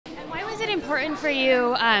important for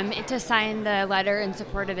you to sign the letter in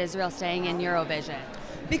support of Israel staying in Eurovision?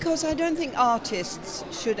 Because I don't think artists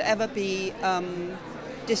should ever be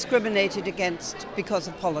discriminated against because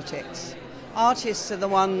of politics. Artists are the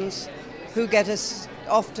ones who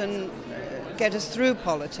often get us through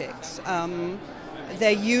politics.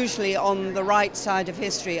 They're usually on the right side of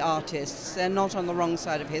history, artists. They're not on the wrong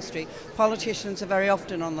side of history. Politicians are very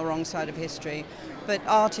often on the wrong side of history, but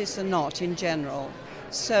artists are not in general.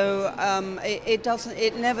 So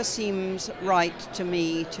it never seems right to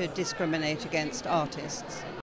me to discriminate against artists.